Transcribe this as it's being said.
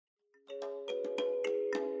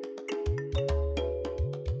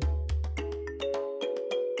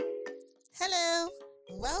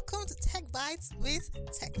Welcome to Techbytes with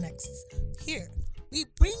TechNext. Here, we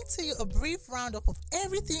bring to you a brief roundup of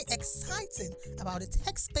everything exciting about the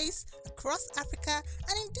tech space across Africa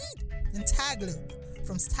and indeed the entire globe.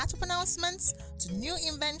 From startup announcements to new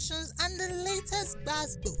inventions and the latest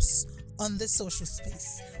buzz on the social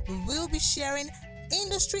space. We will be sharing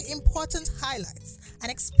industry important highlights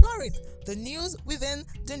and exploring the news within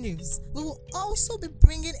the news. We will also be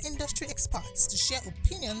bringing industry experts to share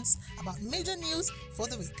opinions about major news for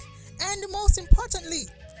the week. And most importantly,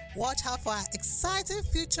 watch out for our exciting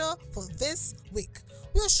future for this week.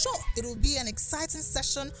 We are sure it will be an exciting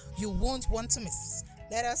session you won't want to miss.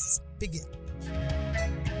 Let us begin.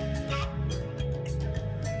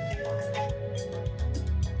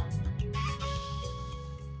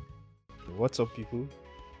 What's up, people?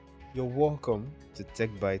 You're welcome to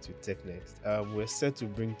Techbytes with TechNext. We're set to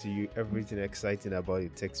bring to you everything exciting about the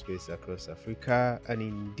tech space across Africa and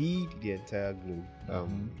indeed the entire globe.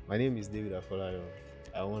 My name is David Afolayo.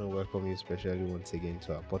 I want to welcome you especially once again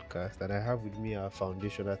to our podcast, and I have with me our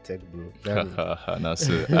foundational tech bro.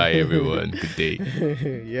 Hi everyone, good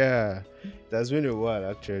day. Yeah, that's been a while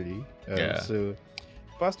actually. So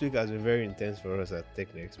past week has been very intense for us at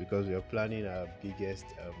TechNext because we are planning our biggest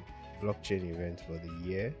blockchain event for the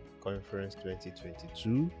year, Conference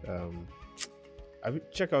 2022.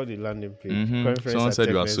 Check out the landing page. Someone said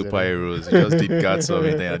you are superheroes. You just did God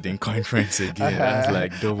something and then conference again. That's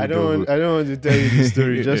like double. I don't want to tell you the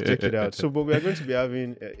story. Just check it out. But we are going to be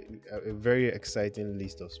having a very exciting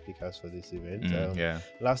list of speakers for this event.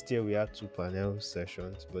 Last year we had 2 panel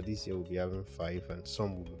sessions, but this year we'll be having 5, and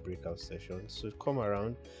some will be breakout sessions. So come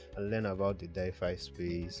around and learn about the DeFi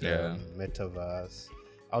space, Metaverse,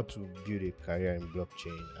 how to build a career in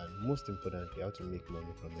blockchain, and most importantly, how to make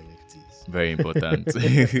money from NFTs. Very important.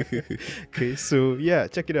 Okay, so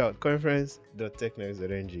check it out, conference.technext.ng,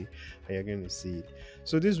 and you're going to see it.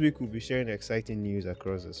 So this week we'll be sharing exciting news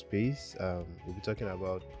across the space. We'll be talking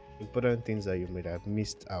about important things that you might have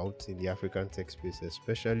missed out in the African tech space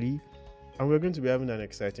especially, and we're going to be having an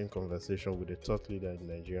exciting conversation with a thought leader in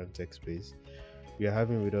the Nigerian tech space. We are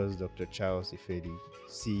having with us Dr. Charles Ifedi,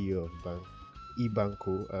 CEO of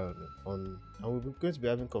eBanqo, and we're going to be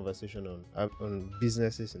having conversation on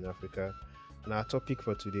businesses in Africa. And our topic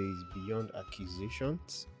for today is beyond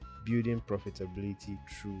acquisitions, building profitability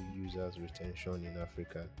through users retention in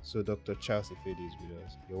Africa. So Dr. Charles Ifedi is with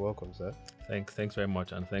us. You're welcome, sir. Thanks very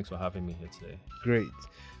much, and thanks for having me here today. Great.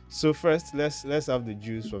 So first, let's have the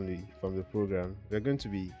juice from the program. We're going to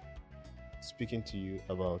be speaking to you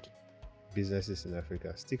about businesses in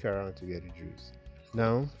Africa. Stick around to get the juice.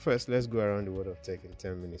 Now, first, let's go around the world of tech in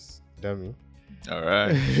 10 minutes. Dummy. All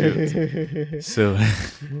right. Shoot. So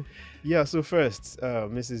first,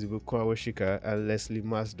 Mrs. Ibukun Awosika and Leslie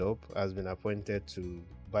Maasdorp has been appointed to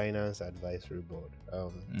Binance Advisory Board.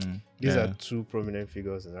 These are 2 prominent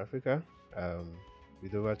figures in Africa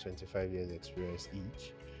with over 25 years experience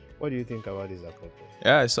each. What do you think about this appointment?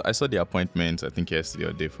 Yeah, I saw the appointment, I think yesterday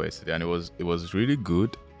or day before yesterday, and it was really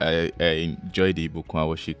good. I enjoyed the Ibukun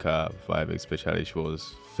Awosika vibe, especially she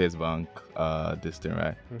was first bank this thing,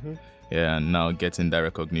 right? Mm-hmm. Yeah, and now getting that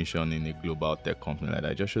recognition in a global tech company like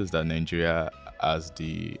that just shows that Nigeria has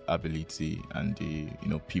the ability and the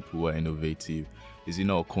people who are innovative. Is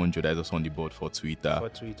Okonjo that is also on the board for Twitter.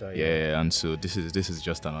 And so this is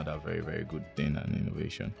just another very, very good thing and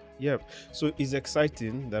innovation. Yep. So it's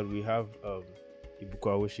exciting that we have Ibukun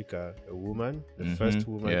Awosika, a woman, the first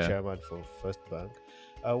woman chairman for First Bank.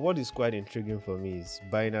 What is quite intriguing for me is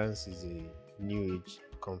Binance is a new age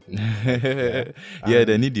company.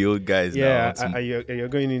 They need the old guys now. You're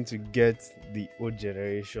going in to get the old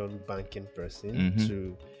generation banking person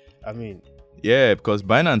to, because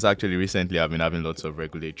Binance actually recently have been having lots of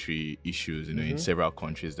regulatory issues, in several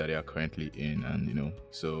countries that they are currently in, and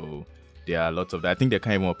so there are lots of that. I think they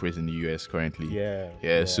can't even operate in the US currently.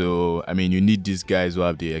 So you need these guys who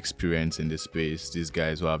have the experience in the space, these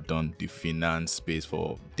guys who have done the finance space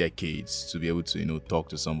for decades to be able to talk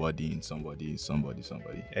to somebody.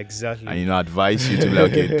 Exactly. And advise you to be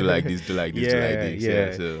like, okay, do like this, do like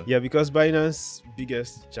this. Because Binance's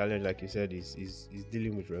biggest challenge, like you said, is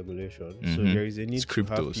dealing with regulation. So there is a need to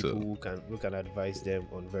have people who can advise them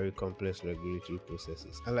on very complex regulatory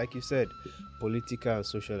processes. And like you said, political and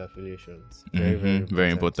social affiliations.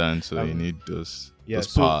 Very important. So you need those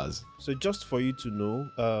powers. So just for you to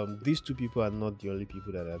know, these 2 people are not the only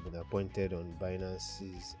people that have been appointed on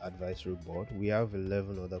Binance's advisory board. We have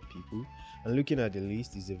 11 other people, and looking at the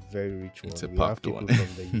list is a very rich one. It's a we have packed people one.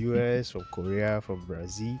 from the US, from Korea, from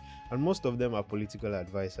Brazil, and most of them are political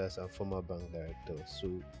advisors and former bank directors.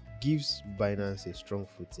 So gives Binance a strong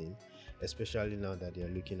footing. especially now that they are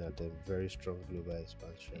looking at a very strong global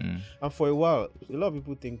expansion. And for a while, a lot of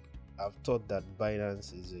people I've thought that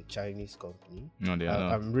Binance is a Chinese company. No, they are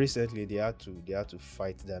not. And recently they had to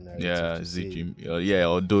fight that narrative. Yeah, to say,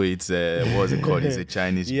 although it's what's it called? It's a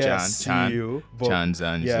Chinese CEO, Chan's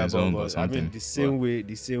and his own or something. I mean, the same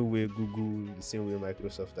way Google, the same way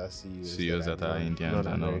Microsoft are CEOs that are Indians not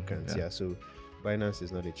and Americans. Yeah, so Binance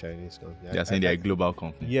is not a Chinese company. They're saying they're a global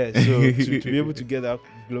company. Yeah, so to be able to get that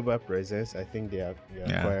global presence, I think they are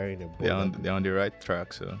acquiring a board. They're on the right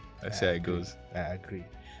track, so let's see how it goes. I agree.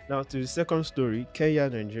 Now to the second story, Kenya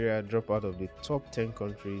and Nigeria drop out of the top 10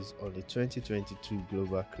 countries on the 2022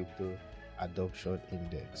 Global Crypto Adoption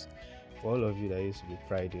Index. For all of you that used to be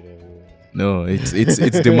pride in everyone. No, it's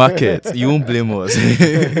the market. You won't blame us.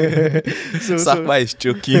 Sapa is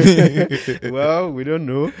choking. Well, we don't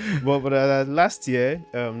know. But last year,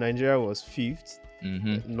 Nigeria was 5th.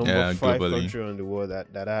 Number 5 globally. country on the world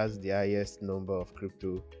that has the highest number of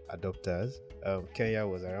crypto adopters. Kenya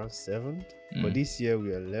was around 7th, but this year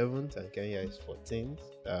we are 11th and Kenya is 14th.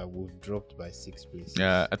 We've dropped by 6 places.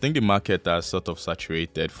 Yeah, I think the market has sort of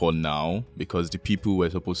saturated for now because the people who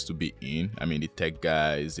were supposed to be in, I mean the tech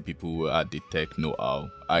guys, the people who had the tech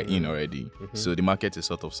know-how are in already. So the market is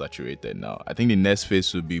sort of saturated now. I think the next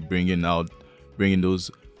phase will be bringing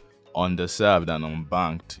those underserved and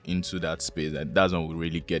unbanked into that space, and that's when we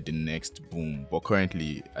really get the next boom. But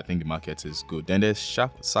currently, I think the market is good. Then there's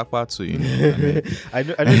Sapa too, you know. I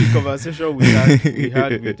know the conversation we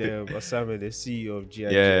had with Osame, the CEO of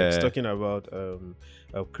GIG, talking about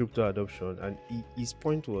crypto adoption, and his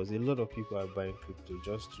point was a lot of people are buying crypto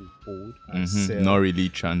just to hold and sell, not really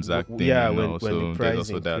transacting. When the price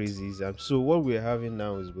increases. So what we're having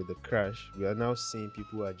now is with the crash, we are now seeing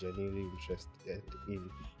people are genuinely interested in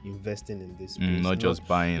investing in this space, not just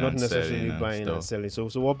buying, not and necessarily selling buying and selling. So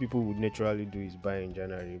what people would naturally do is buy in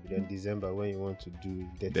January, but then December, when you want to do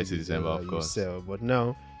 30 December, of course, you sell. But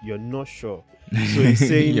now you're not sure. So he's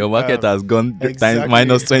saying your market has gone times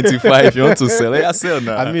minus 25. You want to sell? Yeah, sell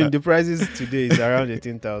now. I mean, the prices today is around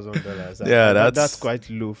 $18,000. Yeah, that's quite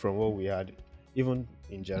low from what we had even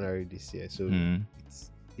in January this year. So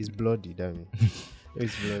it's bloody, damn it.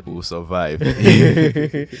 It's bloody. We'll survive.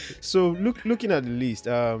 So looking at the list,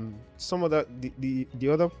 some of the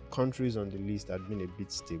other countries on the list had been a bit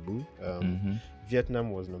stable.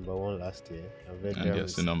 Vietnam was number 1 last year, and Vietnam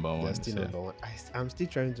is still number 1. Number 1. I'm still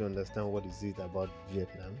trying to understand what is it about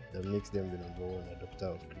Vietnam that makes them the number 1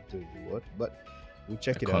 adopter of crypto in the world. But we'll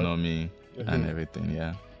check economy and everything.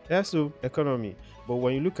 Yeah, so economy. But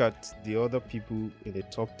when you look at the other people in the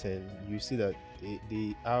top 10, you see that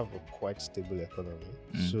they have a quite stable economy.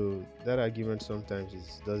 So that argument sometimes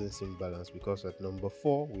doesn't seem balanced, because at number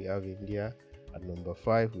 4 we have India, at number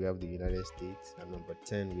 5 we have the United States, at number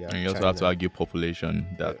 10 we have and you also have to argue population,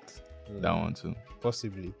 that one too.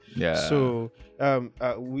 Possibly. Yeah. So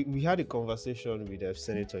we had a conversation with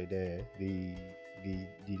Senator there, the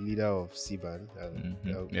leader of CBAN,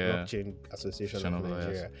 Blockchain Association of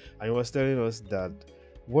Nigeria, and he was telling us that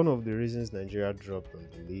one of the reasons Nigeria dropped on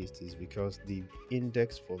the list is because the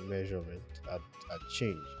index for measurement had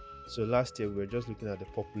changed. So last year we were just looking at the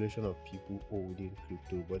population of people holding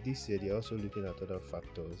crypto, but this year they're also looking at other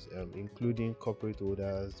factors, including corporate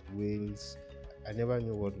holders, whales. I never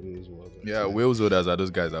knew what whales was. Yeah, whales holders are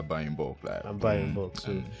those guys that buy in bulk. I'm buying bulk.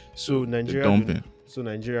 So Nigeria. So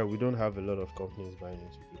Nigeria, we don't have a lot of companies buying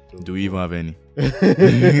into crypto. Do we even have any?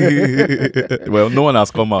 Well, no one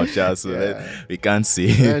has come out, Charles, so we can't see.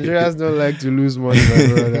 Nigerians don't like to lose money, my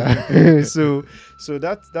brother. So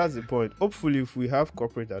that's the point. Hopefully, if we have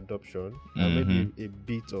corporate adoption, maybe a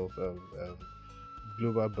bit of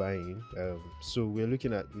global buying. So we're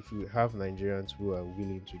looking at, if we have Nigerians who are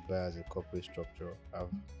willing to buy as a corporate structure,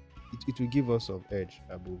 it will give us some edge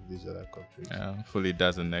above these other countries. Yeah, hopefully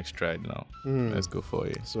that's the next stride now. Let's go for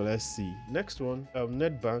it. So let's see. Next one,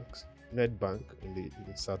 Nedbank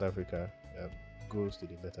in South Africa goes to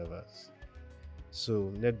the Metaverse.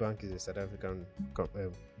 So Nedbank is a South African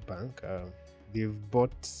bank. They've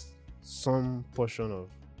bought some portion of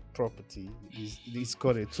property. It's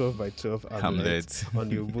called a 12 by 12 hamlet on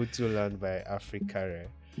the Ubuntu land by Africa.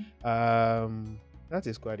 That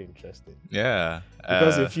is quite interesting. Yeah.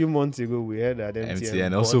 Because a few months ago we heard that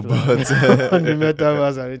MTN also bought on the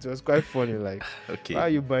Metaverse, and it was quite funny. Like, okay, why are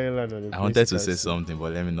you buying land on the? I wanted to say something,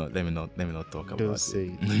 but let me not talk about it. Don't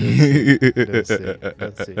say it.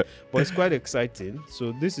 Don't say it. But it's quite exciting.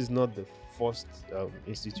 So this is not the first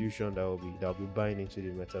institution that will be buying into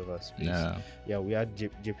the Metaverse space. Yeah, we had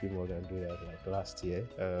JP Morgan do that like last year.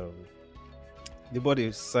 They bought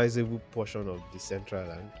a sizable portion of the central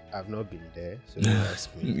land. I've not been there, so don't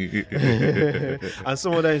ask me. And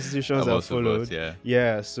some other institutions have followed.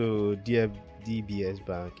 Yeah, so DBS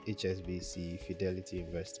Bank, HSBC, Fidelity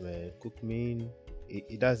Investment, Cookmin.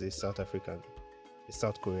 That's a South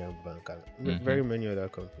Korean bank, and very many other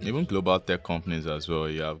companies. Even global tech companies as well.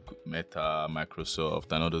 You have Meta,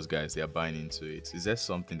 Microsoft, and all those guys. They are buying into it. Is there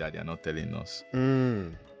something that they are not telling us?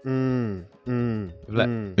 Maybe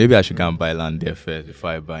I should go and buy land there first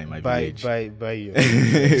before I buy my village. Buy your buy your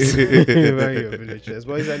villages.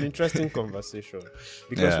 But it's an interesting conversation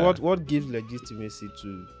because what gives legitimacy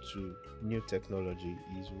to new technology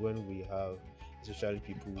is when we have especially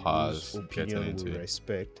people whose opinion we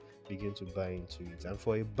respect begin to buy into it. And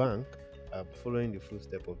for a bank, following the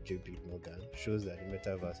footstep of JP Morgan shows that the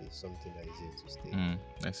metaverse is something that is here to stay.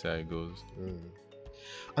 That's how it goes.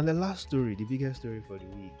 And the last story, the biggest story for the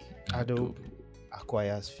week, Adobe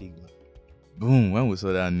acquires Figma. Boom! When we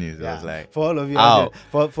saw that news, I was like, for all of you out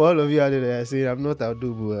there, for all of you out there, saying I'm not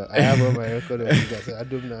Adobe. I have on my record of Figma. So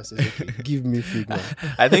Adobe now says, okay, give me Figma.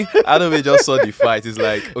 I think Adobe just saw the fight. It's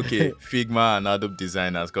like, okay, Figma and Adobe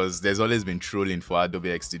designers, because there's always been trolling for Adobe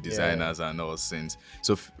XD designers and all since.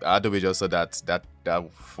 So Adobe just saw that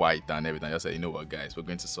fight and everything. I just said, you know what, guys, we're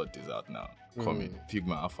going to sort this out now. Come in,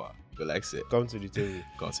 Figma Alpha. But like I said, come to the table.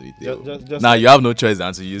 Just now you have no choice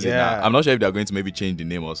than to use it now. I'm not sure if they're going to maybe change the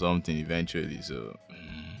name or something eventually. So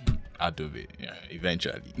Adobe,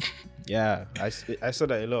 eventually. Yeah, I saw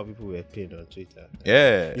that a lot of people were paid on Twitter.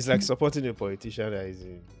 Yeah, it's like supporting a politician that is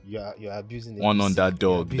you're abusing the one APC,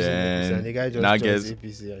 underdog. Then and the guy just now joins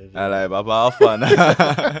APC. I like Baba Alpha now.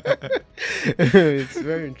 It's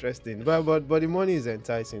very interesting, but the money is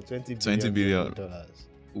enticing. $20 billion.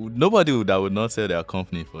 Nobody would not sell their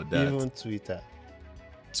company for that. Even Twitter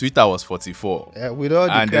was 44. With all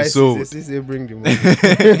the and crisis, they say bring the money.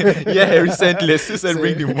 Yeah, recently they said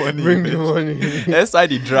bring the money. Bring the money. Let's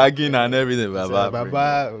start the dragging and everything.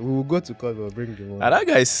 Baba, we will go to court, but bring the money. And that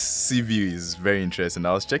guy's CV is very interesting.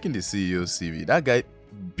 I was checking the CEO's CV. That guy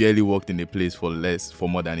barely worked in a place for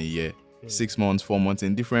more than a year. 6 months, 4 months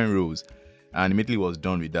in different roles. And immediately was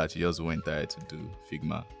done with that. He just went there to do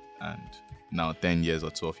Figma. And now 10 years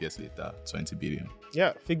or 12 years later, 20 billion.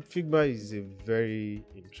 Yeah, Figma is a very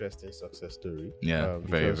interesting success story. Yeah,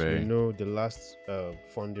 very, very. We know the last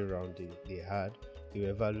funding round they had, they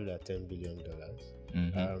were valued at $10 billion.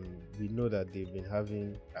 We know that they've been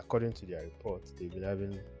having, according to their reports, they've been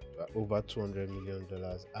having over $200 million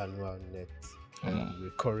annual net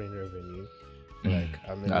recurring revenue.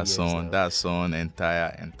 That's on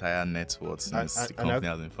entire net worth since the company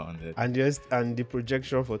has been founded. And the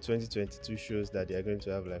projection for 2022 shows that they are going to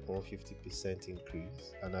have like 150%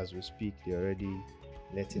 increase. And as we speak, they're already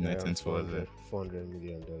netting around $400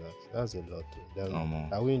 million. That's a lot.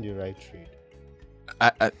 Are we in the right trade?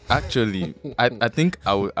 I think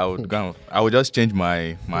I would just change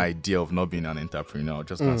my idea of not being an entrepreneur. I'll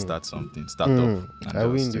just start something, start up. Are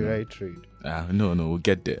we in the right trade? No, we'll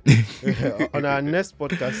get there. On our next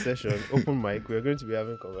podcast session, open mic, we're going to be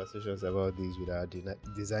having conversations about this with our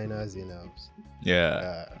designers in house.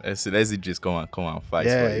 Yeah, let's Idris come and fight.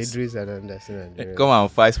 Yeah, Idris and Anderson. Come and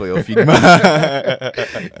fight for your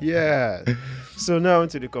Figma. Yeah. So now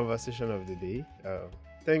into the conversation of the day.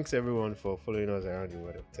 Thanks everyone for following us around the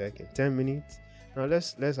world of tech in 10 minutes. Now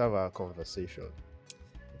let's have our conversation.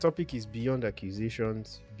 The topic is beyond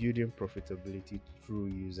acquisitions, building profitability through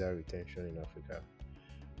user retention in Africa.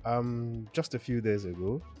 Just a few days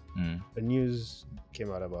ago, a news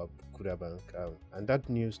came out about Kuda Bank, and that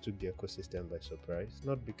news took the ecosystem by surprise.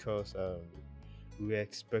 Not because we were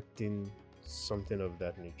expecting something of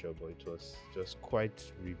that nature, but it was just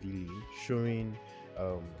quite revealing, showing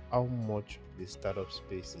how much the startup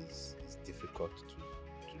space is difficult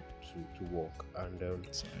to work. And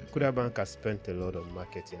Kuda Bank has spent a lot on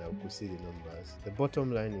marketing. I could see the numbers. The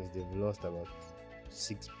bottom line is they've lost about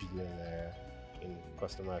 6 billion naira in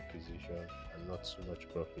customer acquisition and not so much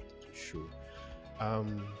profit to show.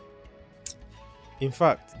 In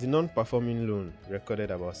fact, the non-performing loan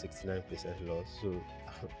recorded about 69% loss. So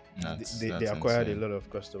they acquired a lot of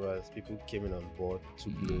customers. People came in on board,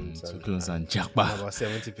 took loans, and about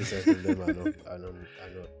 70% of them are not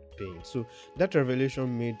paying. So that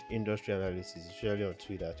revelation made industry analysts, especially on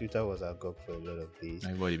Twitter. Twitter was agog for a lot of days.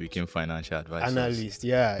 Everybody became financial advisors. Analysts,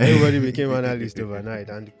 yeah. Everybody became analysts overnight.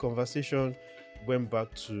 And the conversation went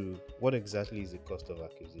back to what exactly is the cost of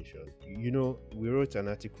acquisition. You know, we wrote an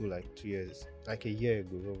article like a year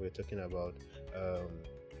ago, where we were talking about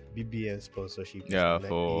BBN sponsorship.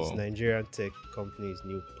 For Nigerian tech company's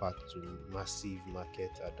new path to massive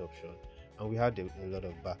market adoption. And we had a lot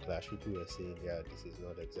of backlash. People were saying, yeah, this is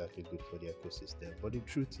not exactly good for the ecosystem. But the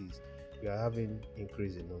truth is, we are having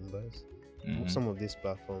increase in numbers. Some of these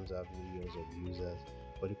platforms have millions of users.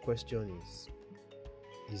 But the question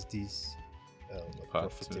is this a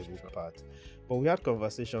profitable part? But we had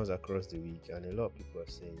conversations across the week, and a lot of people are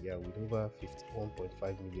saying, yeah, with over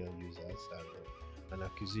 1.5 million users and an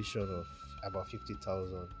acquisition of about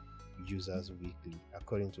 50,000 users weekly,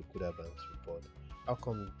 according to Kudabank's report, how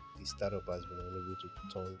come the startup has been unable to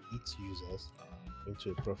turn its users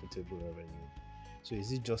into a profitable revenue? So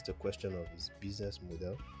is it just a question of its business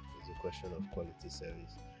model? It's a question of quality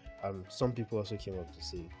service. Some people also came up to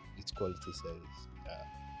say it's quality service.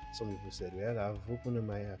 Some people said, well, I've opened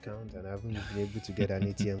my account and I haven't been able to get an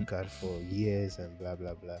ATM card for years and blah,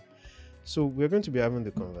 blah, blah. So we're going to be having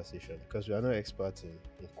the conversation because we are not experts in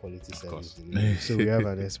quality service delivery. So we have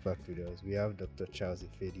an expert with us. We have Dr. Charles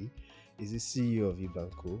Ifedi. He's the CEO of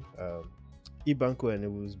eBanqo. eBanqo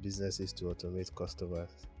enables businesses to automate customer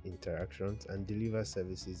interactions and deliver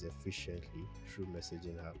services efficiently through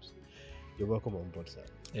messaging apps. You're welcome on board, sir.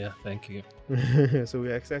 Yeah, thank you. So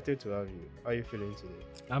we're excited to have you. How are you feeling today?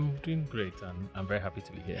 I'm doing great, and I'm very happy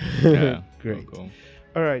to be here. Yeah, great. Welcome.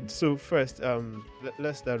 All right. So first,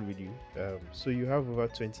 let's start with you. So you have over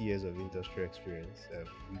 20 years of industry experience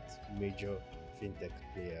with major fintech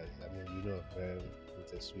players. I mean, you know,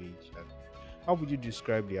 Switch. And how would you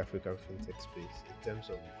describe the African fintech space in terms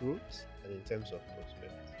of growth and in terms of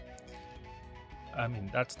prospects? I mean,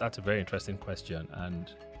 that's a very interesting question,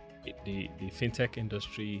 and the fintech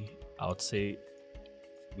industry, I would say,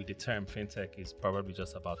 with the term fintech, is probably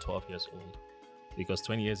just about 12 years old. Because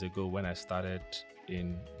 20 years ago, when I started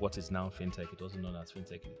in what is now fintech, it wasn't known as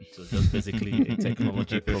fintech. It was just basically a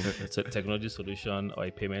technology solution or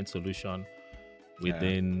a payment solution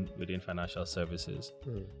within financial services.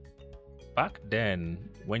 Back then,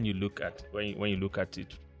 when you look at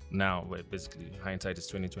it now, where basically hindsight is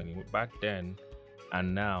 2020. Back then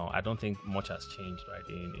and now, I don't think much has changed, right?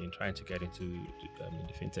 In trying to get into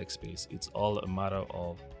the fintech space, it's all a matter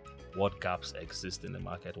of what gaps exist in the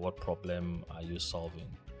market, what problem are you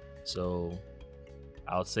solving. So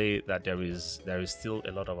I would say that there is still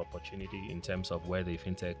a lot of opportunity in terms of where the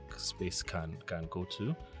fintech space can go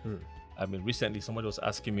to. I mean, recently somebody was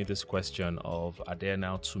asking me this question of, are there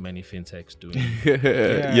now too many fintechs doing?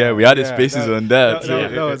 We had spaces on that.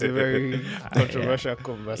 That was a very controversial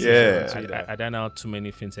conversation. Yeah. Are there now too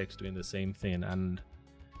many fintechs doing the same thing? And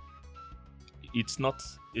it's not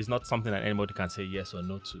something that anybody can say yes or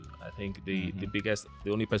no to. I think the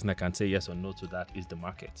only person that can say yes or no to that is the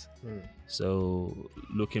market. So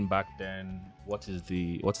looking back then, what is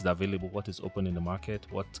available, what is open in the market,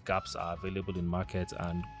 what gaps are available in market,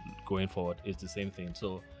 and going forward is the same thing.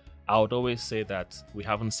 So I would always say that we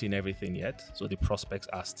haven't seen everything yet, so the prospects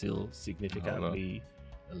are still significantly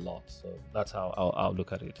a lot. So that's how I'll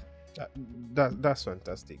look at it. That's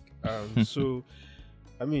fantastic. So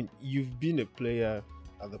I mean, you've been a player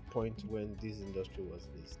at the point when this industry was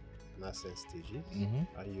in its nascent stages,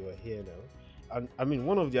 and you are here now. And I mean,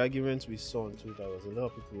 one of the arguments we saw on Twitter was a lot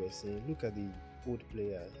of people were saying, look at the old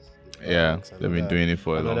players. They've been doing it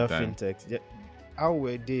for a long time. Fintechs. How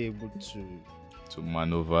were they able to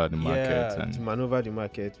maneuver the market? To maneuver the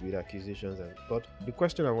market with acquisitions. But the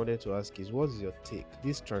question I wanted to ask is, what's your take?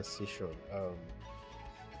 This transition,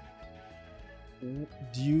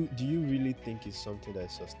 do you really think it's something that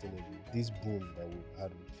is sustainable? This boom that we've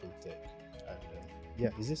had with fintech,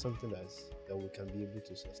 and is it something that we can be able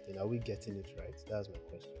to sustain? Are we getting it right? That's my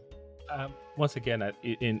question. Once again,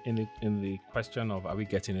 in the question of are we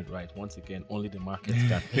getting it right? Once again, only the market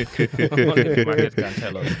can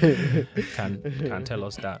tell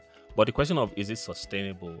us that. But the question of is it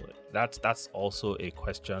sustainable? That's also a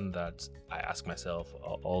question that I ask myself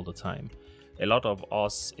all the time. A lot of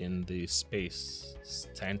us in the space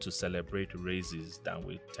tend to celebrate raises than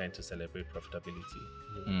we tend to celebrate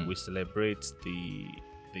profitability. We celebrate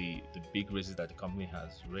the big raises that the company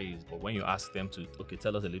has raised, but when you ask them to,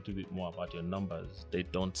 tell us a little bit more about your numbers, they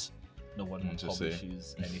don't know what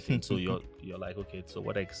publishes anything. So you're like, okay, so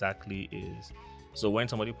what exactly is? So when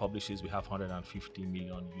somebody publishes, we have 150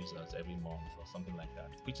 million users every month or something like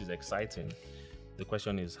that, which is exciting. The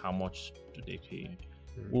question is, how much do they pay?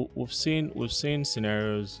 We've seen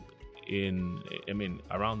scenarios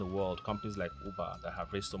around the world, companies like Uber that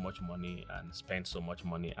have raised so much money and spent so much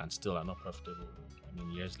money and still are not profitable,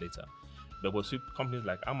 years later. But we'll see companies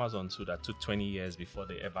like Amazon too that took 20 years before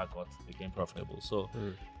they ever became profitable. So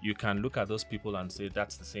you can look at those people and say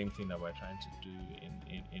that's the same thing that we're trying to do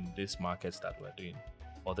in these markets that we're doing.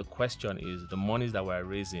 Or the question is, the monies that we're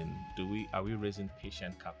raising, are we raising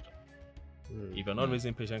patient capital? If you're not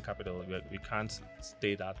raising patient capital, we can't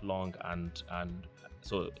stay that long, and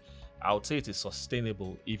so I would say it is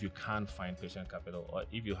sustainable if you can find patient capital, or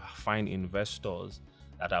if you find investors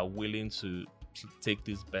that are willing to take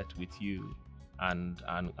this bet with you and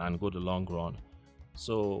go the long run.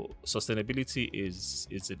 So sustainability is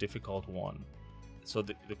a difficult one. So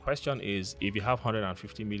the question is, if you have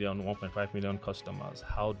 150 million, 1.5 million customers,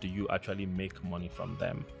 how do you actually make money from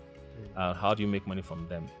them? How do you make money from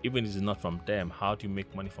them? Even if it's not from them, how do you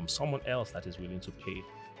make money from someone else that is willing to pay?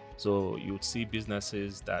 So you would see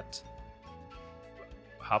businesses that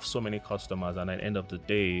have so many customers, and at the end of the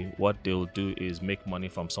day, what they'll do is make money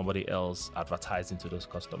from somebody else advertising to those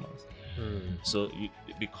customers. So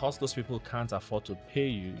because those people can't afford to pay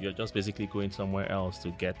you, you're just basically going somewhere else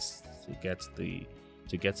to get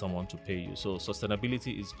someone to pay you. So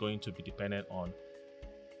sustainability is going to be dependent on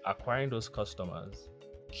acquiring those customers,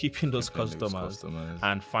 keeping those customers,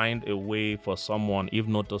 and find a way for someone, if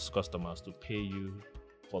not those customers, to pay you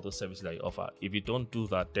for the services that you offer. If you don't do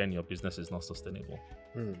that, then your business is not sustainable.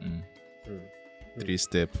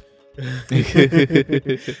 3-step.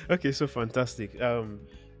 Okay, so fantastic.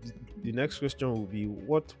 The next question will be,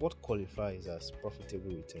 what qualifies as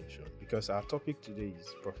profitable retention? Because our topic today is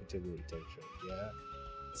profitable retention. Yeah,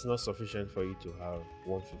 it's not sufficient for you to have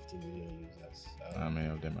 150 million users. How many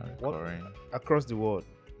of them are recurring? Across the world,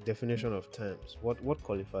 definition of terms. What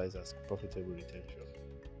qualifies as profitable retention?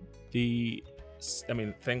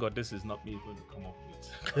 Thank God this is not me going to come up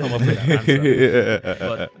with an answer.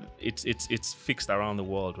 But it's fixed around the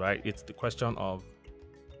world, right? It's the question of,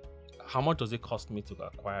 how much does it cost me to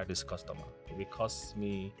acquire this customer? If it costs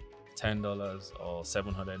me $10 or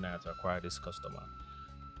 700 naira to acquire this customer,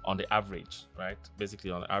 on the average, right? Basically,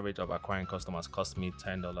 on the average of acquiring customers cost me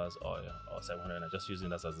 $10 or 700. I'm just using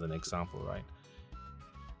that as an example, right?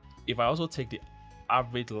 If I also take the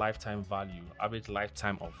average lifetime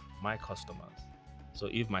of my customers, so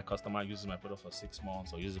if my customer uses my product for 6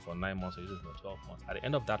 months, or uses it for 9 months, or uses it for 12 months, at the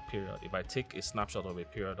end of that period, if I take a snapshot of a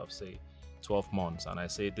period of, say, 12 months, and I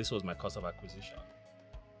say this was my cost of acquisition,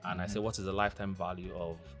 and I say what is the lifetime value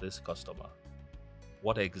of this customer,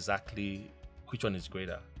 which one is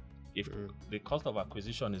greater? If the cost of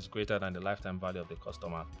acquisition is greater than the lifetime value of the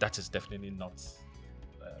customer, that is definitely not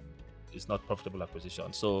it's not profitable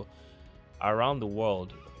acquisition. So around the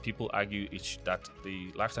world, people argue that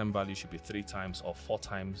the lifetime value should be 3 times or 4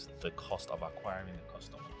 times the cost of acquiring a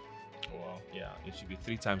customer. Well, yeah, it should be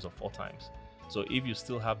 3 times or 4 times. So if you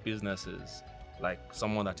still have businesses like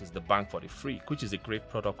someone that is the bank for the free, which is a great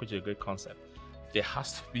product, which is a great concept, there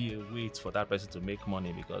has to be a way for that person to make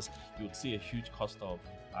money, because you would see a huge cost of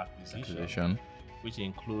acquisition, which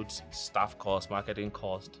includes staff cost, marketing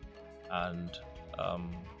cost, and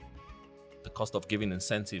the cost of giving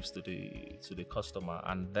incentives to the customer.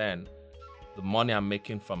 And then the money I'm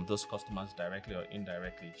making from those customers, directly or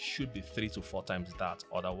indirectly, should be 3 to 4 times that.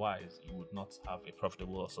 Otherwise, you would not have a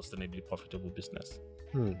profitable or sustainably profitable business.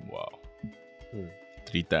 Wow.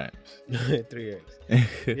 3 times. 3x.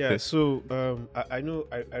 Yeah. So I know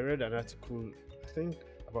I read an article, I think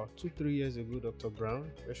about 2-3 years ago, Dr.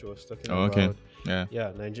 Brown, where she was talking about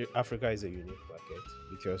Nigeria. Africa is a unique market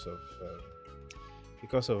because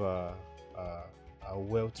of our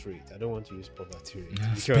wealth rate. I don't want to use poverty rate.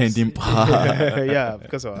 Spending power. Yeah,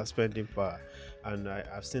 because of our spending power. And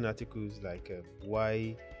I've seen articles like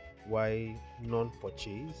why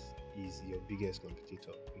non-purchase is your biggest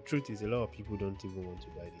competitor. The truth is, a lot of people don't even want to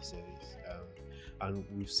buy the service, and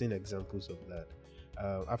we've seen examples of that.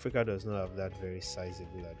 Africa does not have that very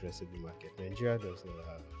sizable addressable market. Nigeria does not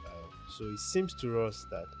have. So it seems to us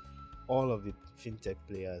that all of the fintech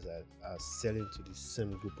players are selling to the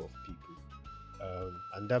same group of people,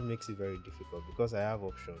 and that makes it very difficult, because I have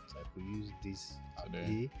options. I could use this app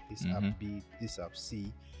A, this app B, this app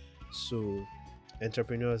C. So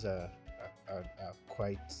entrepreneurs are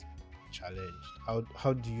quite challenged.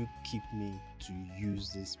 How do you keep me to use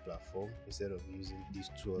this platform instead of using these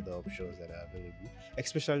 2 other options that are available,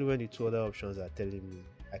 especially when the 2 other options are telling me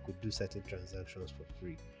I could do certain transactions for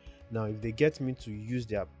free? Now, if they get me to use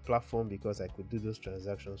their platform because I could do those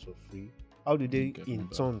transactions for free, how do they in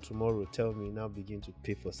turn tomorrow tell me now begin to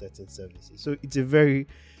pay for certain services? So it's a very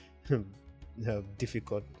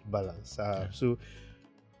difficult balance. So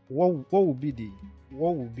what would be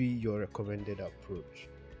your recommended approach?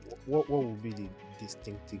 What would be the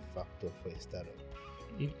distinctive factor for a startup?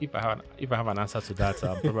 If I have an answer to that,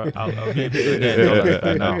 I'll be able to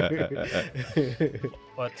get now.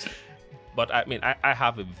 But I mean, I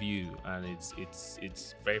have a view, and it's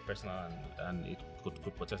very personal, and it could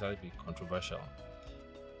potentially be controversial.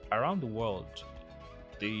 Around the world,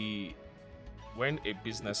 the when a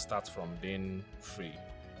business starts from being free,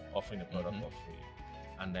 offering a product for free,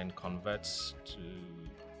 and then converts to,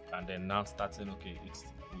 and then now starts saying, okay,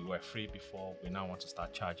 we were free before, we now want to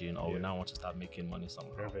start charging, or we now want to start making money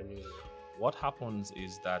somehow. Revenue. What happens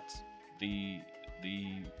is that the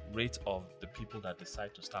rate of the people that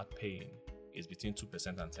decide to start paying is between 2%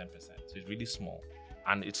 and 10%. So it's really small.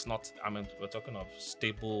 And it's not, I mean, we're talking of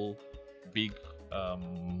stable, big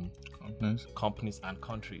companies and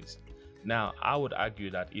countries. Now, I would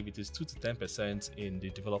argue that if it is 2 to 10% in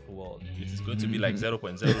the developer world, it is going to be like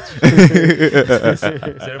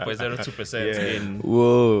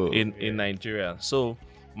 0.02% in Nigeria. So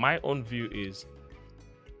my own view is,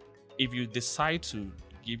 if you decide to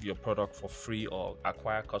give your product for free or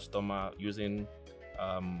acquire customer using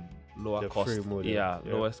lower cost,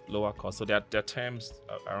 lower cost. So there are terms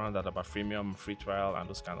around that about freemium, free trial, and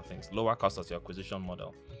those kind of things. Lower cost as your acquisition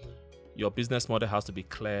model. Your business model has to be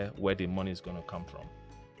clear where the money is going to come from.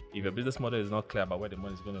 If your business model is not clear about where the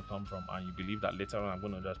money is going to come from, and you believe that later on I'm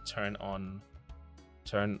going to just turn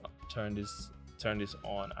this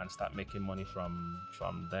on and start making money from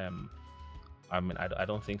them, I mean, I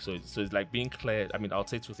don't think so. So it's like being clear. I mean, I'll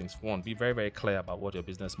say two things. One, be very, very clear about what your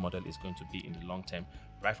business model is going to be in the long term,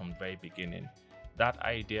 right from the very beginning. That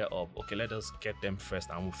idea of, okay, let us get them first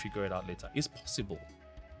and we'll figure it out later is possible,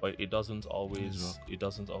 but it doesn't always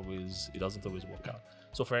work out.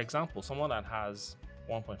 So for example, someone that has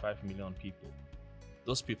 1.5 million people,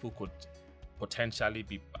 those people could potentially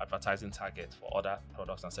be advertising targets for other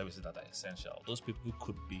products and services that are essential. Those people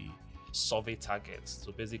could be survey targets.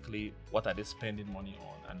 So basically, what are they spending money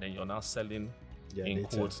on? And then you're now selling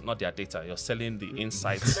quotes, not their data. You're selling the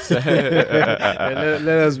insights. let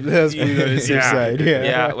us put it on the safe side.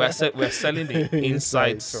 We're selling the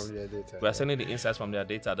insights from their data. We're selling the insights from their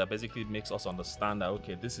data that basically makes us understand that,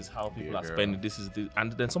 okay, this is how people are spending. This is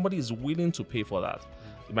and then somebody is willing to pay for that.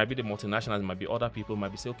 It might be the multinationals, it might be other people,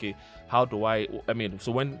 might be say, okay, how do I mean,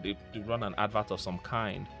 so when they run an advert of some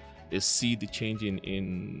kind, they see the change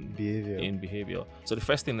in behavior. So the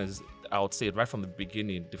first thing is, I would say right from the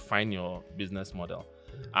beginning, define your business model.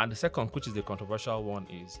 And the second, which is the controversial one,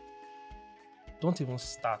 is don't even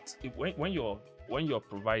start. When you're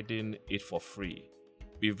providing it for free,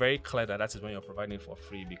 be very clear that is when you're providing it for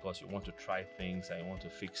free because you want to try things and you want to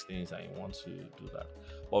fix things and you want to do that.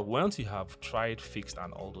 But once you have tried, fixed,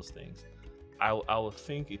 and all those things, I would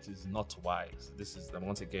think it is not wise. This is,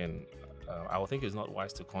 once again, I would think it's not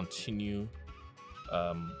wise to continue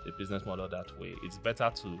the business model that way. It's better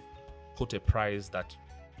to put a price that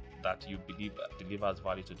you believe delivers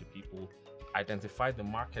value to the people, identify the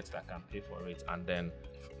markets that can pay for it, and then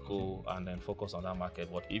go and then focus on that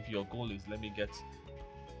market. But if your goal is, let me get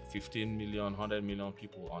 15 million, 100 million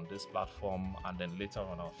people on this platform, and then later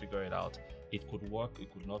on I'll figure it out, it could work,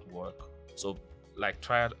 it could not work. So like,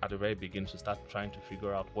 try at the very beginning to start trying to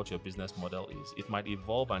figure out what your business model is. It might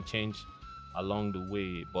evolve and change along the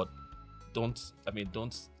way, but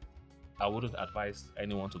I wouldn't advise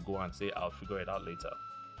anyone to go and say, I'll figure it out later.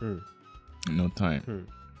 No time.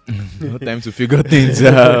 No time to figure things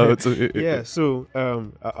out. So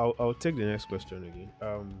I'll take the next question again.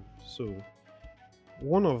 So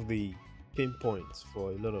one of the pain points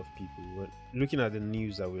for a lot of people when looking at the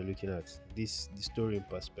news that we're looking at, the story in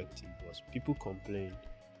perspective, was people complained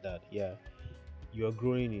that you are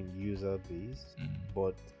growing in user base,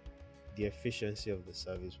 but the efficiency of the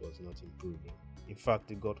service was not improving. In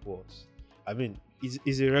fact, it got worse. I mean,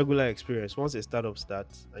 it's a regular experience. Once a startup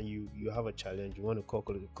starts and you have a challenge, you want to call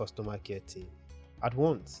the customer care team. At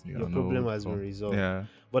once, your problem has been resolved. Yeah.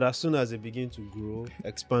 But as soon as they begin to grow,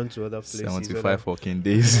 expand to other places, 75 working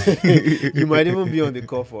days, you might even be on the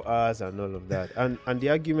call for hours and all of that. And the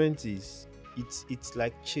argument is, it's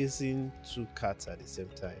like chasing two cats at the same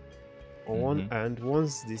time. On one hand,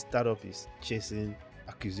 once the startup is chasing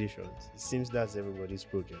acquisitions, it seems that's everybody's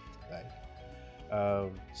project. Like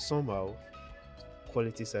somehow,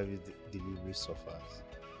 quality service delivery suffers.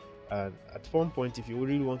 And at one point, if you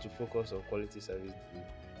really want to focus on quality service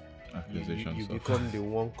delivery, you become the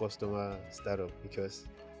one customer startup because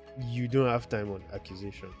you don't have time on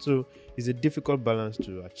acquisition. So it's a difficult balance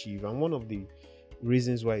to achieve. And one of the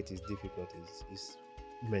reasons why it is difficult is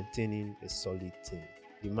maintaining a solid team.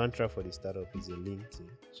 The mantra for the startup is a lean team.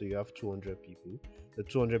 So you have 200 people. The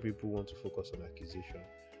 200 people want to focus on acquisition.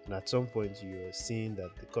 And at some point, you're seeing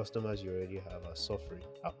that the customers you already have are suffering.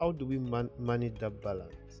 How do we manage that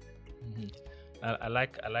balance? I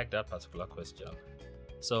like that particular question.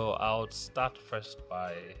 So I would start first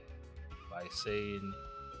by saying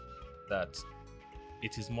that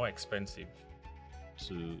it is more expensive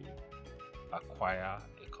to acquire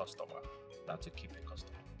a customer than to keep a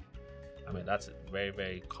customer. I mean, that's very,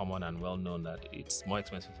 very common and well known that it's more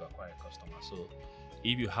expensive to acquire a customer. So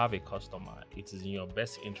if you have a customer, it is in your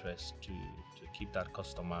best interest to keep that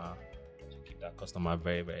customer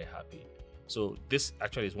very, very happy. So this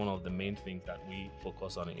actually is one of the main things that we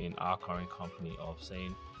focus on in our current company, of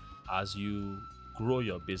saying, as you grow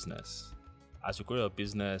your business, as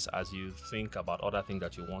you think about other things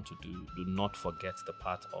that you want to do not forget the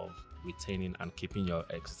part of retaining and keeping your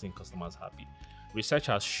existing customers happy. Research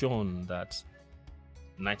has shown that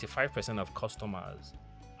 95% of customers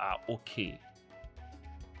are okay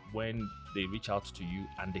when they reach out to you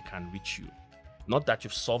and they can reach you. Not that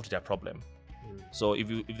you've solved their problem. So if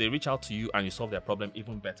they reach out to you and you solve their problem,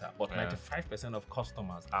 even better. But 95% of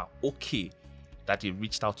customers are okay that they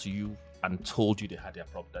reached out to you and told you that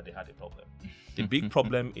they had a problem. The big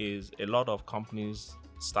problem is a lot of companies,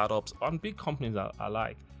 startups, and big companies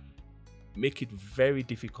alike, make it very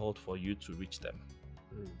difficult for you to reach them.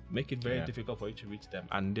 Difficult for you to reach them,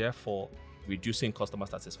 and therefore reducing customer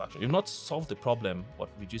satisfaction. You've not solved the problem, but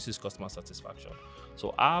reduces customer satisfaction.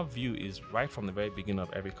 So our view is, right from the very beginning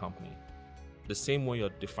of every company, the same way you're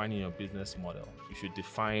defining your business model, you should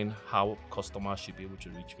define how customers should be able to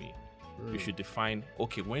reach me. You should define,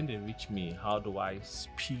 okay, when they reach me, how do I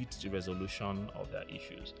speed the resolution of their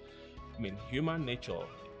issues? I mean, human nature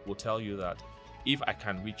will tell you that if I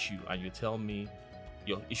can reach you and you tell me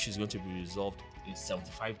your issue is going to be resolved in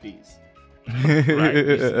 75 days, right?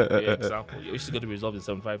 This is the example. Your issue is going to be resolved in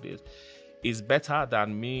 75 days. It's better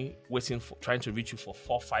than me trying to reach you for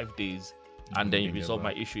 4 or 5 days and then you resolve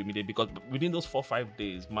my issue immediately, because within those 4 or 5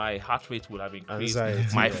 days, my heart rate will have increased,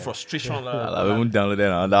 my frustration level. I won't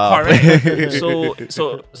download that. Correct.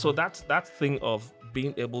 So that thing of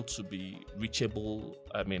being able to be reachable,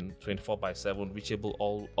 24/7, reachable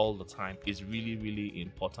all the time, is really, really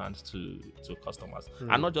important to customers.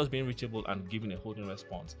 And not just being reachable and giving a holding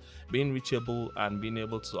response, being reachable and being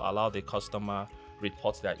able to allow the customer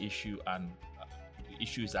report their issue and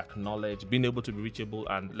issue is acknowledged, being able to be reachable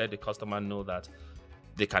and let the customer know that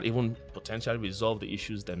they can even potentially resolve the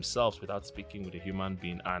issues themselves without speaking with a human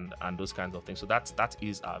being, and those kinds of things. So that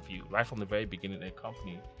is our view. Right from the very beginning, a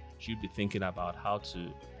company should be thinking about how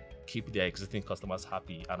to keep their existing customers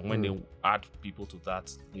happy, and when they add people to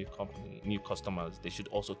that new customers, they should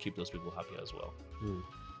also keep those people happy as well.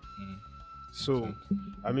 So,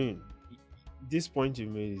 I mean, this point you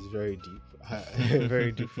made is very deep,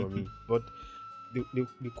 very deep for me. But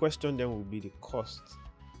the question then will be the cost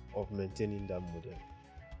of maintaining that model.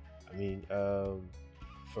 I mean,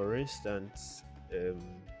 for instance,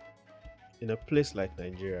 in a place like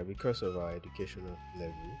Nigeria, because of our educational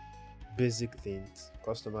level, basic things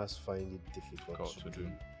customers find it difficult to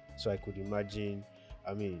do. So I could imagine,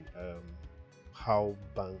 how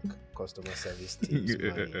bank customer service teams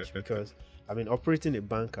manage, because operating a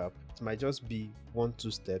bank app, it might just be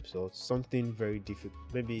 1-2 steps or something very difficult.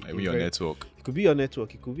 Maybe your network. It could be your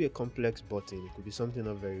network. It could be a complex button. It could be something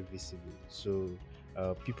not very visible. So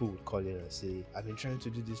people would call in and say, "I've been trying to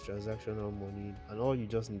do this transaction all morning," and all you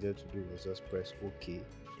just needed to do was just press OK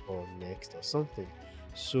or next or something.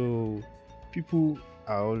 So people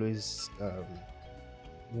are always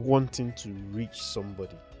wanting to reach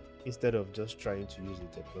somebody instead of just trying to use the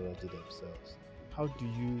technology themselves. How do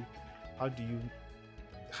you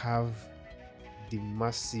have the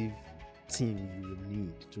massive team you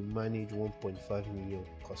need to manage 1.5 million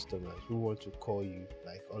customers who want to call you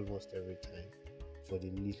like almost every time for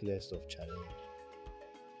the littlest of challenge?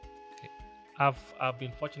 I've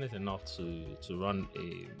been fortunate enough to run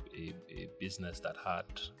a business that had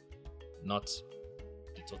not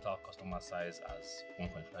the total customer size as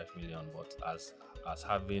 1.5 million, but as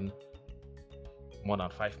having more than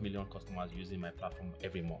 5 million customers using my platform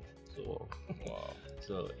every month. So, wow.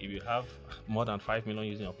 So if you have more than 5 million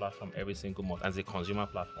using your platform every single month as a consumer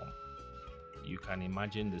platform, you can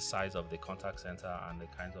imagine the size of the contact center and the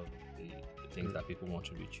kinds of the things that people want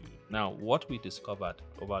to reach you. Now, what we discovered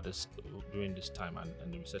during this time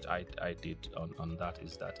and the research I did on that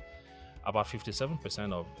is that about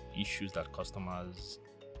 57% of issues that customers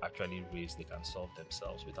actually raise, they can solve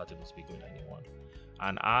themselves without even speaking with anyone.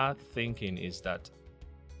 And our thinking is that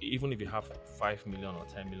even if you have 5 million or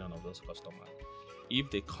 10 million of those customers, if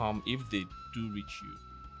they do reach you,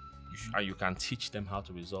 and you can teach them how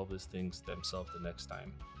to resolve these things themselves the next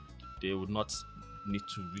time, they would not need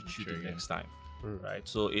to reach you the next time, right?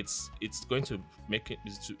 So it's going to make it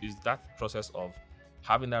is that process of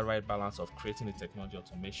having that right balance of creating the technology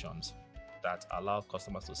automations that allow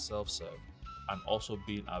customers to self-serve and also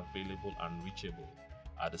being available and reachable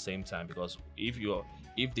at the same time. Because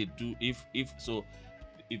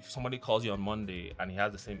if somebody calls you on Monday and he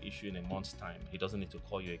has the same issue in a month's time, he doesn't need to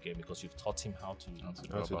call you again because you've taught him how to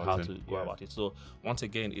go about it. So once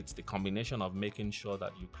again, it's the combination of making sure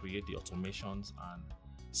that you create the automations and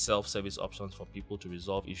self-service options for people to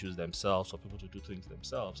resolve issues themselves, for people to do things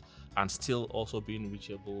themselves, and still also being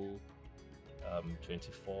reachable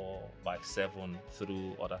 24/7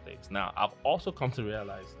 through other things. Now, I've also come to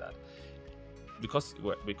realize that because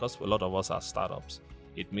a lot of us are startups,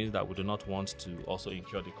 it means that we do not want to also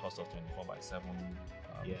incur the cost of 24/7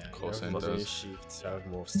 call centers. Shifts, have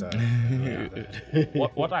more staff.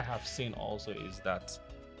 What I have seen also is that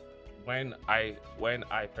when I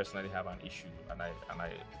personally have an issue and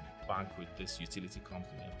I bank with this utility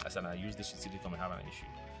company, I use this utility company and have an issue.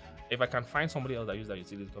 If I can find somebody else that uses that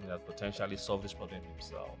utility company that potentially solve this problem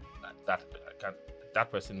himself,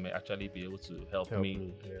 that person may actually be able to help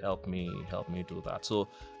me do that. So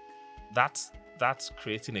that's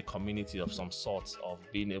creating a community of some sort of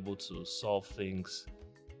being able to solve things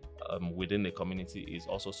within the community is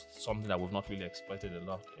also something that we've not really exploited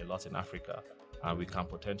a lot in Africa, and we can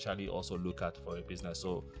potentially also look at for a business.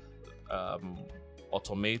 So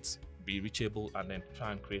automate, be reachable, and then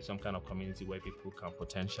try and create some kind of community where people can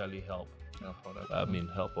potentially help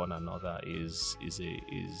one another is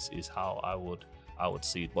how I would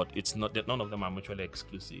see it. But it's not that none of them are mutually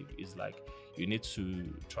exclusive. It's like you need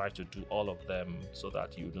to try to do all of them so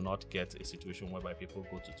that you do not get a situation whereby people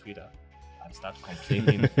go to Twitter and start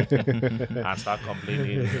complaining Start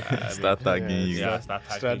tagging you.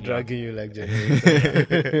 Start dragging you like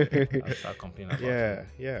generator. And start complaining about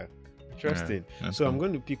Yeah. Interesting. Yeah, so I'm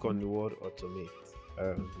going to pick on the word automate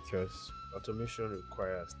because automation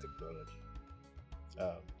requires technology.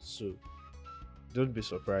 So don't be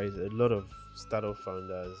surprised. A lot of startup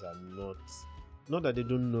founders are not that they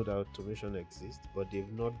don't know that automation exists, but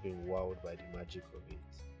they've not been wowed by the magic of it.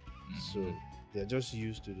 So they're just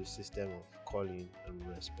used to the system of calling and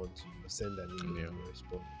we respond to you, send an email and we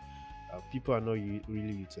respond. People are not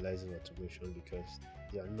really utilizing automation because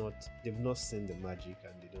they've not seen the magic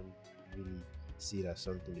and they don't really see it as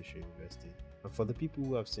something they should invest in. And for the people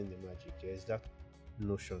who have seen the magic, there is that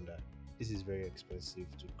notion that this is very expensive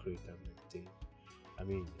to create and maintain. I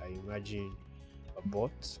mean, I imagine a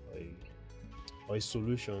bot or a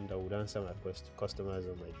solution that would answer my customers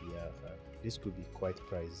on my behalf. This could be quite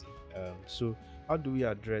pricey. So how do we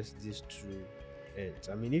address these two ends?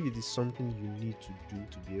 I mean, if it is something you need to do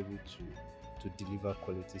to be able to deliver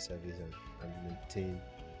quality service and maintain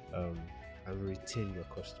and retain your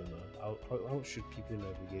customer, how should people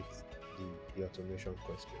navigate the automation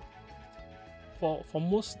question? For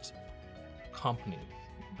most companies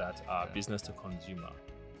that are business to consumer,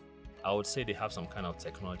 I would say they have some kind of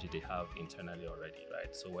technology they have internally already,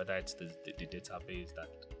 right? So whether it's the database that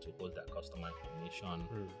to hold their customer information,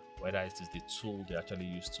 whether it is the tool they actually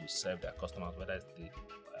use to serve their customers, whether it's the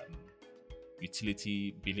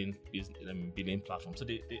utility billing platform. So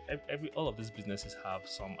all of these businesses have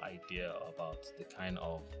some idea about the kind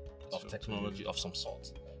of technology of some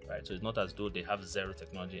sort, right? So it's not as though they have zero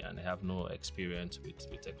technology and they have no experience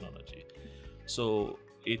with technology. So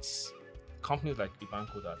it's companies like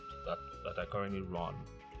eBanqo that I currently run,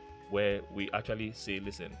 where we actually say,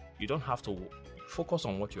 listen, you don't have to focus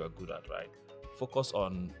on what you are good at, right? Focus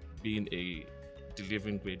on being a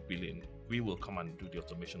delivering great billing. We will come and do the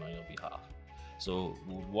automation on your behalf. So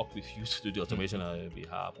we'll work with you to do the automation on your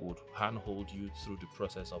behalf. We'll handhold you through the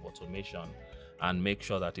process of automation and make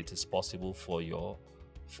sure that it is possible for your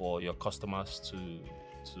customers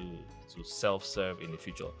to self-serve in the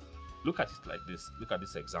future. Look at it like this. Look at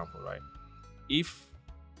this example, right? If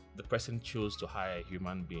the person chose to hire a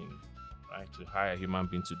human being, right, to hire a human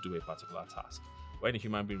being to do a particular task, when the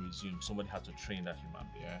human being resumes, somebody has to train that human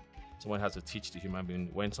being. Yeah? Someone has to teach the human being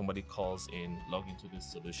when somebody calls in, log into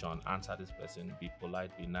this solution, answer this person, be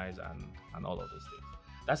polite, be nice, and all of those things.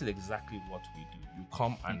 That is exactly what we do. You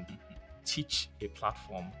come and teach a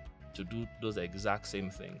platform to do those exact same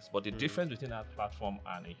things. But the difference between that platform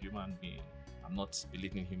and a human being, I'm not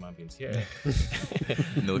belittling human beings here.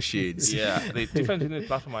 No shades. Yeah, the difference between the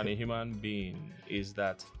platform and a human being is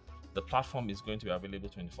that the platform is going to be available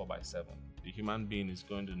 24/7. The human being is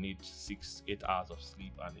going to need 6-8 hours of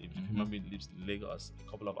sleep, and if the human being lives in Lagos, a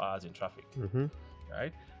couple of hours in traffic,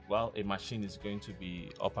 right? While a machine is going to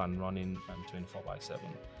be up and running 24/7.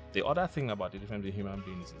 The other thing about the difference between human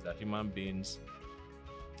beings is that human beings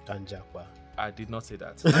Kanjakwa. I did not say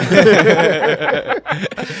that.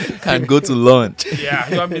 Can go to lunch. Yeah,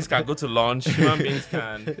 human beings can go to lunch. Human beings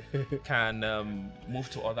can move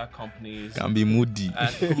to other companies. Can be moody.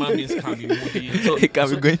 And human beings can be moody. So, It can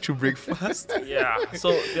be going through breakfast. Yeah.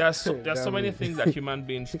 So there's so many things that human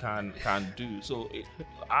beings can do. So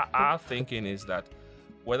our thinking is that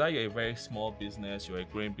whether you're a very small business, you're a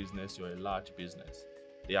growing business, you're a large business,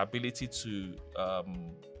 the ability to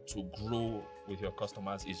grow with your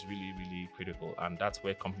customers is really, really critical, and that's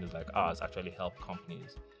where companies like ours actually help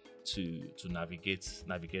companies to navigate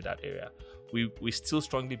that area. We still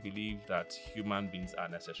strongly believe that human beings are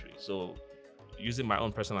necessary. So, using my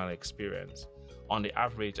own personal experience, on the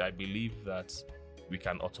average, I believe that we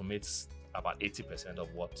can automate about 80%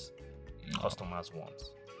 of what customers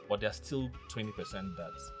want, but there's still 20%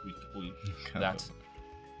 that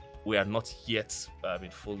we are not yet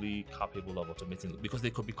fully capable of automating, because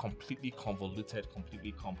they could be completely convoluted,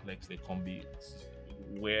 completely complex. They can be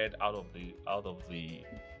weird out of the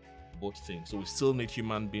both things. So we still need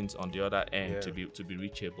human beings on the other end to be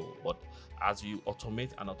reachable. But as you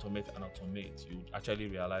automate and automate and automate, you actually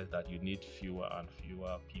realize that you need fewer and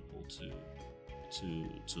fewer people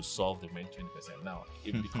to solve the main 20%. Now,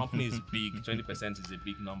 if the company is big, 20% is a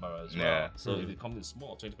big number as well. Yeah. So if the company is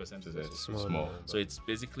small, 20% is also small. So it's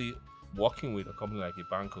basically working with a company like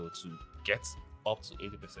eBanqo to get up to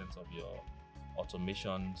 80% of your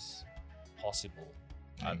automations possible.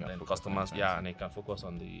 And then customers, and they can focus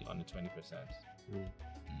on the 20%.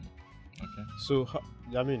 Okay. So,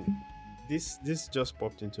 this just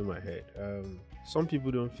popped into my head. Some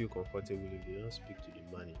people don't feel comfortable if they don't speak to the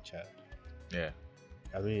manager. Yeah.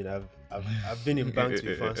 I mean, I've been in banks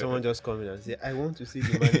before, and someone just come in and say, "I want to see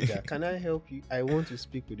the manager. Can I help you? I want to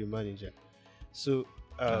speak with the manager." So,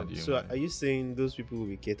 are you saying those people will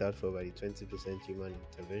be catered for by the 20% human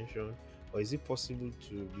intervention, or is it possible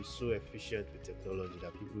to be so efficient with technology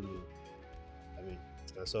that people know, it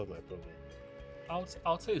can solve my problem? I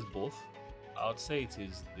would say it's both. I would say it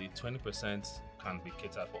is the 20% can be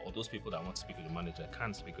catered for, or those people that want to speak with the manager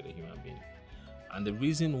can speak with a human being. And the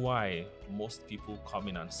reason why most people come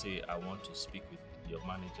in and say, I want to speak with your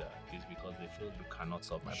manager, is because they feel you cannot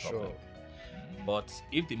solve my problem. But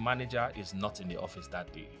if the manager is not in the office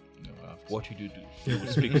that day, what would you do? You will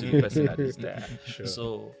speak to the person that is there.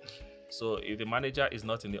 So if the manager is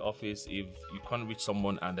not in the office, if you can't reach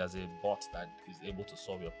someone and there's a bot that is able to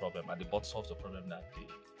solve your problem, and the bot solves the problem that day,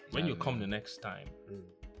 when you come the next time,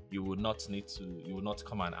 you will not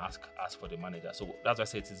come and ask for the manager. So that's why I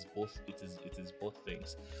say it is both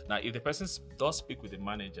things. Now, if the person does speak with the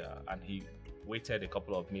manager and he waited a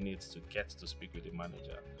couple of minutes to get to speak with the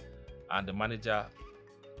manager, and the manager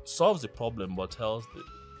solves the problem but tells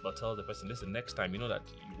the person, listen, next time, you know that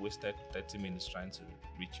you wasted 30 minutes trying to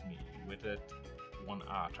reach me, you waited 1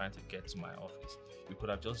 hour trying to get to my office, you could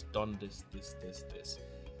have just done this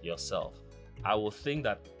yourself. I will think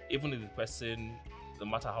that even if the person, no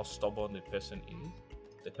matter how stubborn the person is,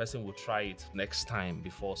 the person will try it next time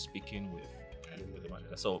before speaking with the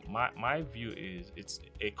manager. So my view is it's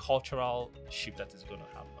a cultural shift that is going to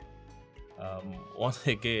happen. Once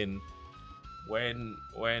again, when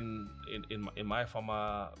in my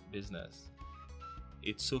former business,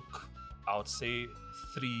 it took, I would say,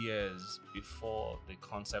 3 years before the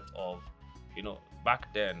concept of,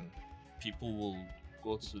 back then, people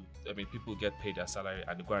get paid their salary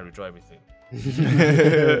and they go and withdraw everything. I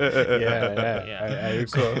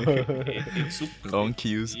recall. It took long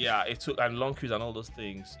queues. Yeah, it took, and long queues and all those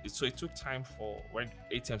things. It took time for when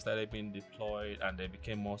ATMs started being deployed and they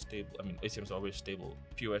became more stable. ATMs are always stable.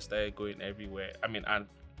 POS started going everywhere.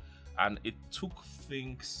 And it took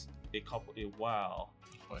things a while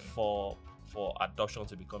for adoption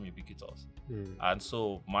to become ubiquitous. And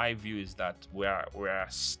so my view is that we're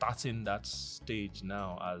starting that stage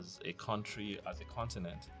now as a country, as a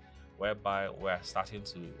continent, whereby we're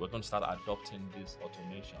going to start adopting these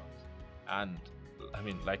automations. And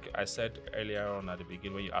like I said earlier on at the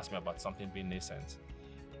beginning, when you asked me about something being nascent,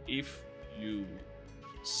 if you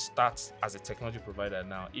start as a technology provider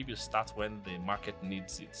now, if you start when the market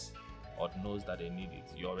needs it or knows that they need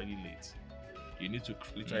it, you're already late. You need to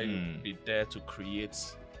literally be there to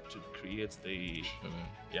create the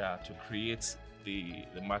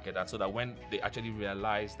market, and so that when they actually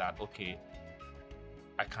realize that, okay,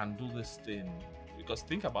 I can do this thing. Because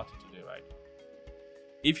think about it today, right?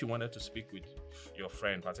 If you wanted to speak with your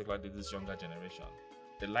friend, particularly this younger generation,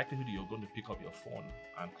 the likelihood you're going to pick up your phone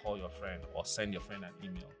and call your friend or send your friend an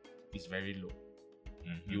email is very low.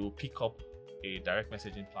 You will pick up a direct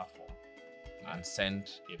messaging platform and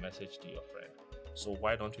send a message to your friend. So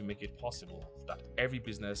why don't we make it possible that every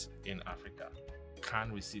business in Africa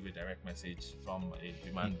can receive a direct message from a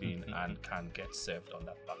human being and can get served on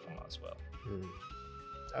that platform as well.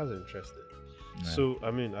 That's interesting. Yeah. So,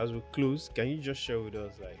 I mean, as we close, can you just share with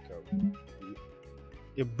us like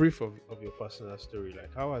a brief of your personal story?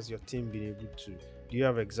 Like, how has your team been able to? Do you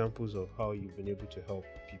have examples of how you've been able to help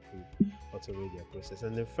people automate their process?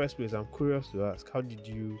 And in the first place, I'm curious to ask, how did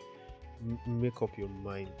you make up your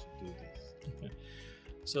mind to do this? Okay.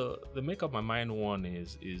 So the make up my mind one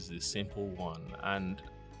is a simple one, and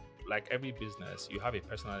like every business, you have a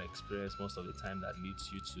personal experience most of the time that leads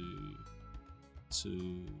you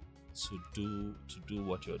to do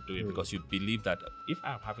what you're doing, because you believe that if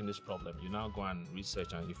I'm having this problem, you now go and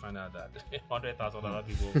research and you find out that 100,000 other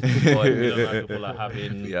people or 1 million other people are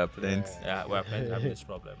having We are plenty. we're plenty having this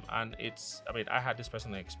problem. And it's, I mean, I had this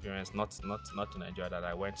personal experience not in Nigeria, that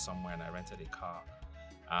I went somewhere and I rented a car,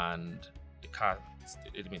 and the car,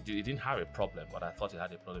 it didn't have a problem, but I thought it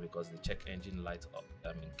had a problem because the check engine light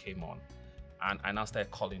came on, and I now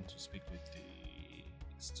started calling to speak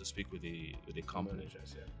with the company.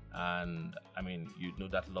 Managers, yeah. And I mean, you know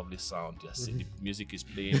that lovely sound. Yes, the music is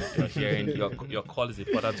playing. You're hearing your call is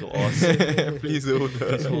important to us. Please hold on.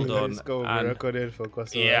 Please hold on. It's going to be And recorded for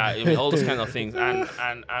customers. yeah, I mean, all those kind of things. And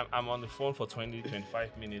I'm on the phone for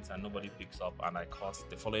 20-25 minutes and nobody picks up. And I call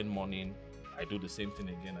the following morning. I do the same thing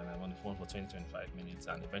again, and I'm on the phone for 20-25 minutes.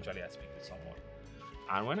 And eventually, I speak with someone.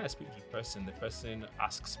 And when I speak to the person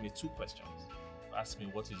asks me two questions. Ask me,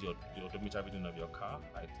 what is your odometer reading of your car?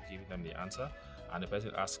 I give them the answer. And the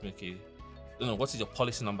person asks me, okay, what is your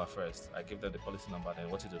policy number first? I give them the policy number. Then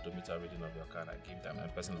what is the odometer reading of your car? And I give them, and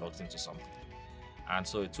the person logs into something. And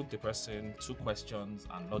so it took the person 2 questions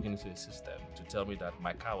and logging into the system to tell me that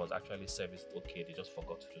my car was actually serviced okay. They just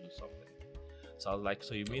forgot to do something. So I was like,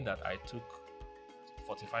 so you mean that I took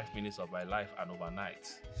 45 minutes of my life and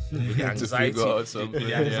overnight with the anxiety,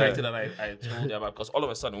 that I told you about? Because all of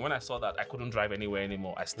a sudden, when I saw that I couldn't drive anywhere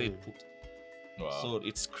anymore, I stayed put. Wow. So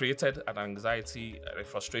it's created an anxiety, a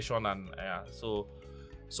frustration, and so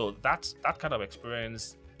that kind of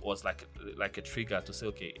experience was like a trigger to say,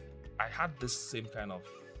 okay, I had this same kind of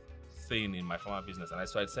thing in my former business, and I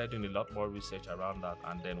started doing a lot more research around that,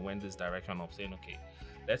 and then went this direction of saying, okay,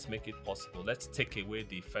 let's make it possible. Let's take away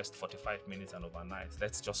the first 45 minutes and overnight.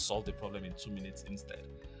 Let's just solve the problem in 2 minutes instead,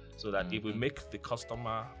 so that if we make the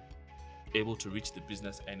customer able to reach the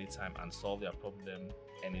business anytime and solve their problem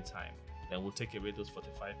anytime, then we'll take away those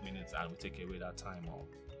 45 minutes and we'll take away that time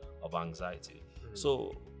of anxiety.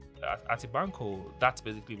 So at eBanqo, that's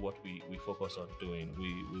basically what we focus on doing.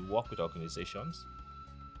 We work with organizations,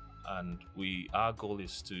 and our goal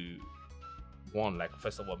is to, one, like,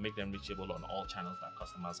 first of all, make them reachable on all channels that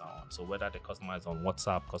customers are on. So whether the customer is on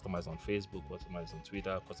WhatsApp, customer is on Facebook, customer is on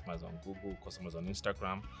Twitter, customer is on Google, customer is on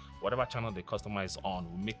Instagram, whatever channel the customer is on,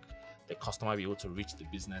 we make the customer be able to reach the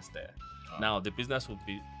business there. Now, the business will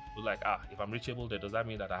be like, if I'm reachable there, does that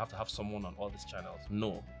mean that I have to have someone on all these channels?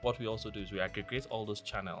 No. What we also do is we aggregate all those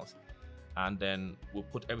channels, and then we'll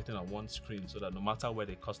put everything on one screen, so that no matter where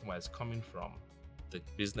the customer is coming from, the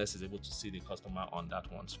business is able to see the customer on that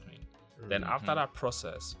one screen. Then after that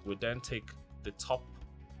process, we then take the top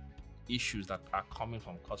issues that are coming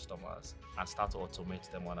from customers and start to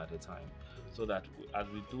automate them one at a time. So that as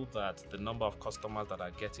we do that, the number of customers that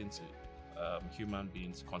are getting to human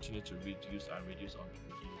beings continue to reduce and reduce.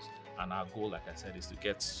 And our goal, like I said, is to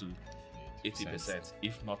get to 80%,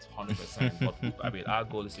 if not 100%. But I mean, our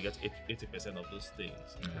goal is to get 80% of those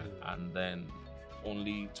things, and then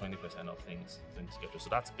only 20% of things get through. So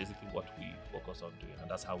that's basically what we focus on doing, and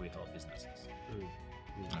that's how we help businesses.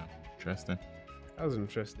 Interesting. That was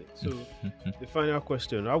interesting. So the final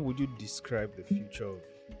question: how would you describe the future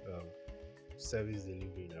of service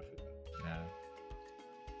delivery in Africa?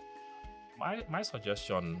 My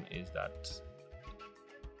suggestion is that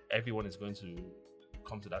everyone is going to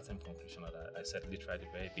come to that same conclusion that I said literally at the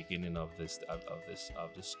very beginning of this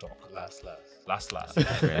talk. Last.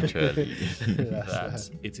 Eventually. That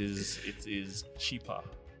it is cheaper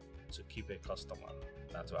to keep a customer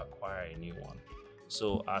than to acquire a new one.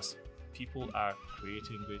 So as people are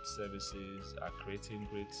creating great services, are creating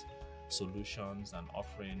great solutions and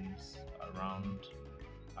offerings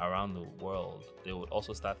around the world, they would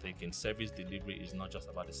also start thinking service delivery is not just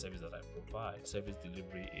about the service that I provide. Service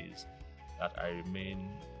delivery is that I remain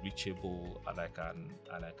reachable and I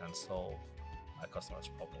can solve my customers'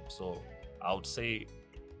 problems. So I would say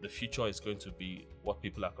the future is going to be what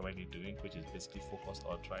people are currently doing, which is basically focused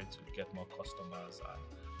on trying to get more customers and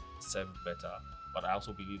serve better. But I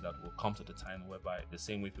also believe that we'll come to the time whereby the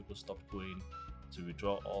same way people stopped going to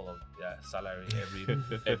withdraw all of their salary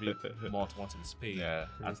every month once it's paid,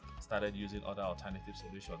 and started using other alternative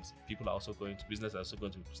solutions. Business are also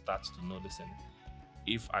going to start to know, listen,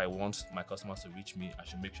 if I want my customers to reach me, I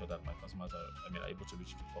should make sure that my customers are able to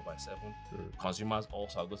reach 24/7. Consumers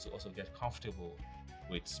also are going to also get comfortable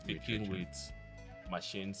with speaking with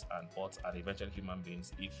machines and bots and eventually human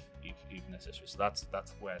beings if necessary. So that's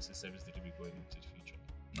where I see service delivery going into the future.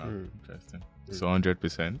 Interesting. So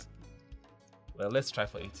 100%. Well, let's try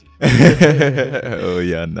for 80. Oh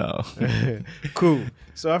yeah, no. Cool.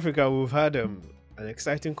 So Africa, we've had an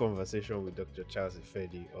exciting conversation with Dr. Charles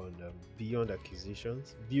Ifedi on beyond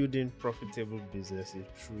acquisitions, building profitable businesses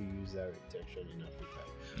through user retention in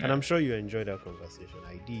Africa. And I'm sure you enjoyed that conversation.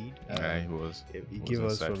 I did. It was. It gave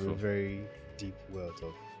us from a very deep wealth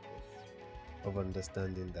of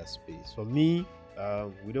understanding that space. For me,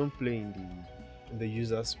 we don't play in the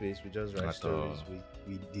user space. We just write stories.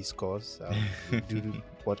 We discuss. We do the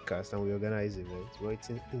podcast and we organize events. Well, it's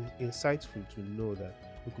insightful to know that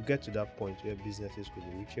we could get to that point where businesses could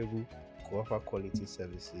be reachable, could offer quality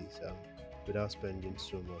services without spending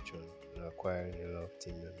so much on acquiring a lot of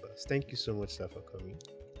team members. Thank you so much, sir, for coming.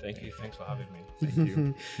 Thank you. Thanks for having me. Thank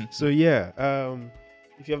you. So yeah,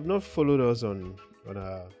 if you have not followed us on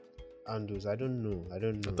our handles, I don't know.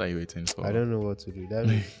 What are you waiting for? I don't know what to do. That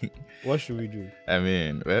means, what should we do? I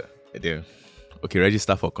mean, well, okay,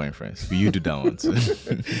 register for conference. Will you do that one too?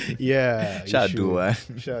 Yeah. Shall do one.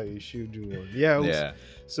 You should do one. Yeah.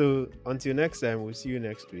 So until next time, we'll see you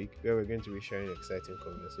next week where we're going to be sharing an exciting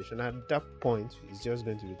conversation. At that point, it's just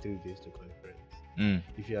going to be 3 days to conference.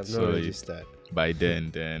 If you have not registered. By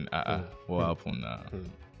then, what happened now?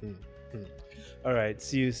 All right.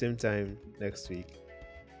 See you same time next week.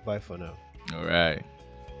 Bye for now. All right.